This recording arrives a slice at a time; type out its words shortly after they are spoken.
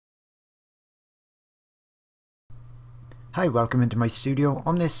Hi, welcome into my studio.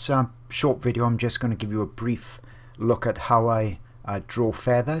 On this short video I'm just going to give you a brief look at how I draw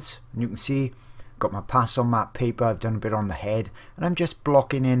feathers. And you can see I've got my pastel map paper, I've done a bit on the head, and I'm just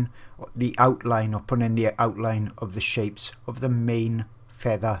blocking in the outline or putting in the outline of the shapes of the main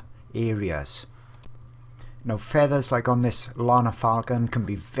feather areas. Now feathers like on this Lana falcon can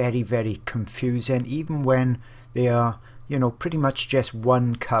be very confusing, even when they are, you know, pretty much just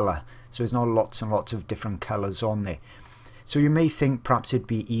one colour. So there's not lots and lots of different colours on there. So you may think perhaps it'd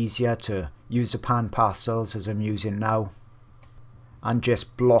be easier to use the Panpastels as I'm using now and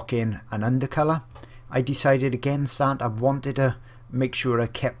just block in an undercolour. I decided against that. I wanted to make sure I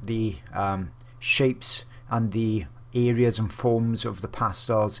kept the shapes and the areas and forms of the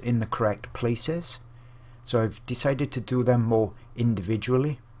pastels in the correct places. So I've decided to do them more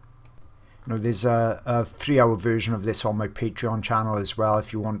individually. Now there's a 3-hour version of this on my Patreon channel as well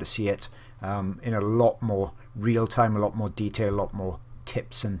if you want to see it in a lot more real time, a lot more detail, a lot more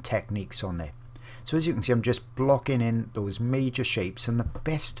tips and techniques on there. So as you can see, I'm just blocking in those major shapes, and the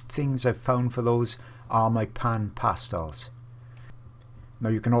best things I've found for those are my Panpastels. Now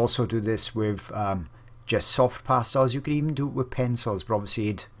you can also do this with just soft pastels. You could even do it with pencils, but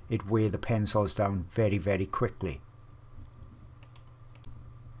obviously it'd weigh the pencils down very quickly.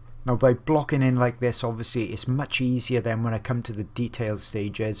 Now by blocking in like this, obviously it's much easier then when I come to the detailed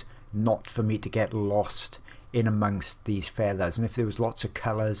stages not for me to get lost in amongst these feathers. And if there was lots of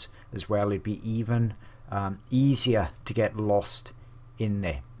colours as well, it'd be even easier to get lost in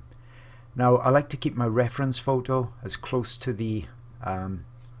there. Now I like to keep my reference photo as close to the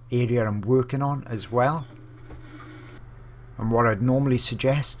area I'm working on as well. And what I'd normally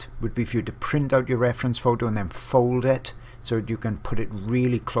suggest would be for you to print out your reference photo and then fold it so that you can put it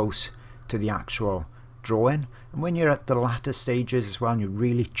really close to the actual drawing. And when you're at the latter stages as well and you're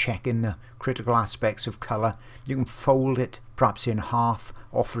really checking the critical aspects of colour, you can fold it perhaps in half,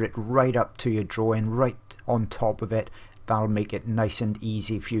 offer it right up to your drawing, right on top of it. That'll make it nice and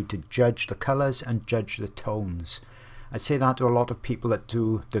easy for you to judge the colours and judge the tones. I say that to a lot of people that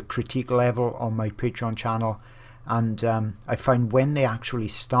do the critique level on my Patreon channel, and I find when they actually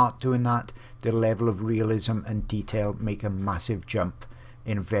start doing that, the level of realism and detail make a massive jump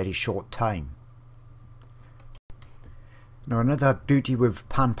in a very short time. Now another beauty with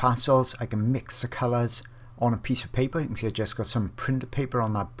Panpastels, I can mix the colours on a piece of paper. You can see I just got some printer paper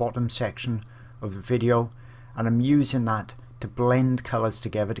on that bottom section of the video, and I'm using that to blend colours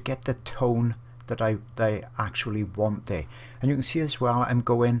together to get the tone that I actually want there. And you can see as well I'm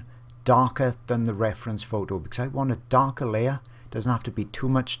going darker than the reference photo because I want a darker layer. It doesn't have to be too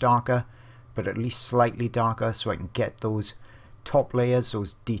much darker, but at least slightly darker so I can get those top layers,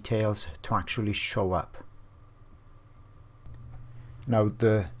 those details to actually show up. Now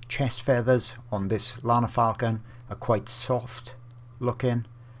the chest feathers on this Lana falcon are quite soft looking,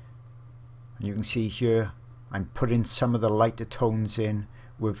 and you can see here I'm putting some of the lighter tones in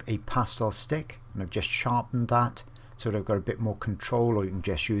with a pastel stick, and I've just sharpened that so that I've got a bit more control, or you can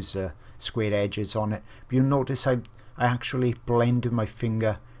just use the squared edges on it. But you'll notice I actually blend with my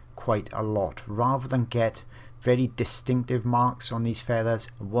finger quite a lot. Rather than get very distinctive marks on these feathers,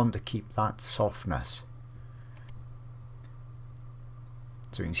 I want to keep that softness.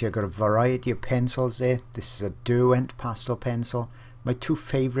 So you can see I've got a variety of pencils there. This is a Derwent pastel pencil. My two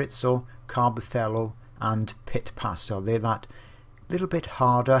favourites though, Carbothello and Pit Pastel. They're that little bit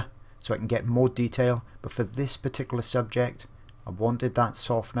harder so I can get more detail, but for this particular subject I wanted that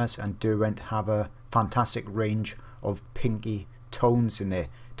softness, and Derwent have a fantastic range of pinky tones in there,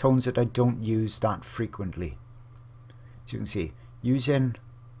 tones that I don't use that frequently. So you can see using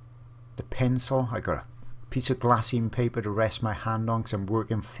the pencil, I got a piece of glassine paper to rest my hand on because I'm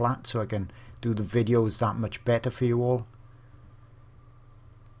working flat so I can do the videos that much better for you all,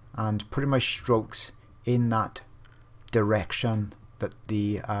 and putting my strokes in that direction that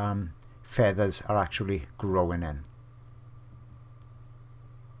the feathers are actually growing in.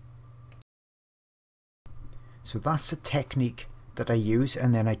 So that's the technique that I use,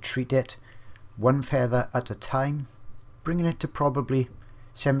 and then I treat it one feather at a time, bringing it to probably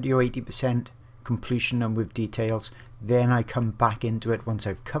 70 or 80% completion and with details. Then I come back into it once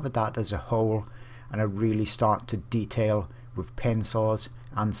I've covered that as a whole, and I really start to detail with pencils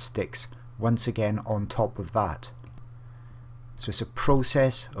and sticks once again on top of that. So it's a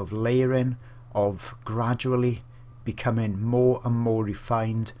process of layering, of gradually becoming more and more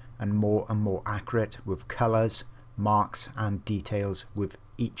refined and more accurate with colours, marks and details with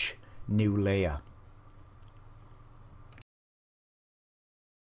each new layer.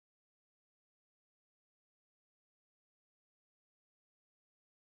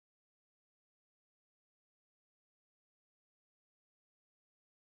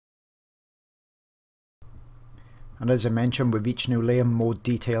 And as I mentioned, with each new layer more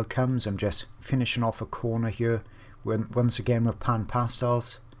detail comes. I'm just finishing off a corner here once again with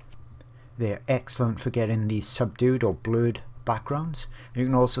Panpastels. They're excellent for getting these subdued or blurred backgrounds. You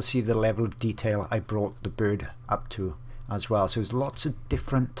can also see the level of detail I brought the bird up to as well. So there's lots of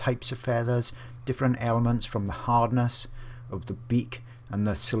different types of feathers, different elements, from the hardness of the beak and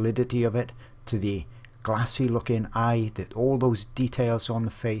the solidity of it to the glassy looking eye, that all those details on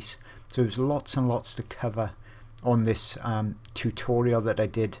the face. So there's lots and lots to cover on this tutorial that I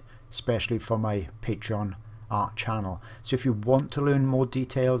did especially for my Patreon art channel. So if you want to learn more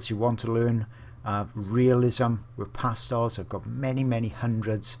details, you want to learn realism with pastels, I've got many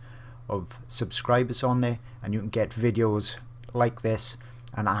hundreds of subscribers on there, and you can get videos like this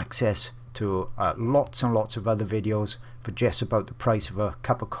and access to lots and lots of other videos for just about the price of a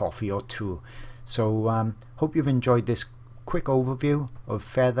cup of coffee or two. So hope you've enjoyed this quick overview of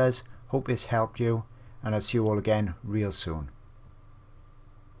feathers. Hope it's helped you, and I'll see you all again real soon.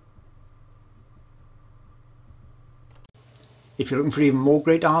 If you're looking for even more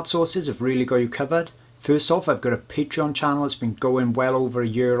great art sources, I've really got you covered. First off, I've got a Patreon channel. It's been going well over a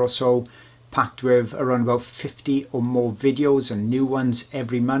year or so, packed with around about 50 or more videos and new ones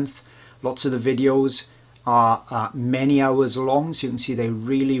every month. Lots of the videos are many hours long, so you can see they're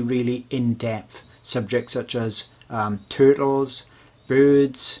really in-depth. Subjects such as turtles,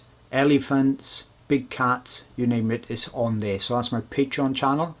 birds, elephants, big cats, you name it, it's on there. So that's my Patreon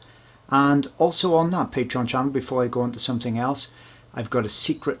channel. And also on that Patreon channel, before I go on to something else, I've got a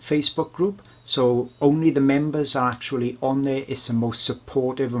secret Facebook group. So only the members are actually on there. It's the most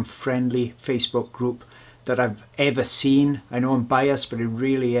supportive and friendly Facebook group that I've ever seen. I know I'm biased, but it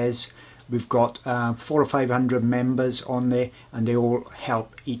really is. We've got 400 or 500 members on there, and they all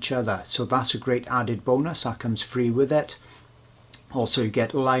help each other. So that's a great added bonus. That comes free with it. Also, you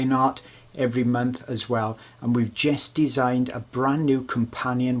get line art every month as well, and we've just designed a brand new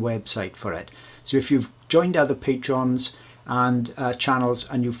companion website for it. So if you've joined other patrons and channels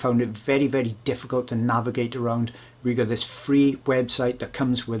and you found it very difficult to navigate around, we got this free website that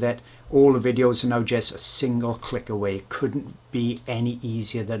comes with it. All the videos are now just a single click away. It couldn't be any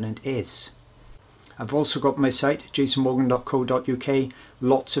easier than it is. I've also got my site, jasonmorgan.co.uk,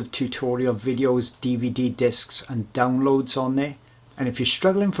 lots of tutorial videos, DVD discs and downloads on there. And if you're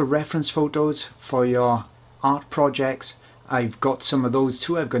struggling for reference photos for your art projects, I've got some of those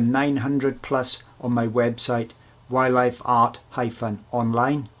too. I've got 900 plus on my website,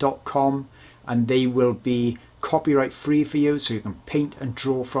 wildlifeart-online.com, and they will be copyright free for you, so you can paint and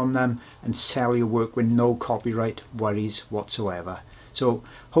draw from them and sell your work with no copyright worries whatsoever. So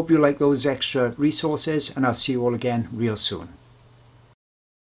hope you like those extra resources, and I'll see you all again real soon.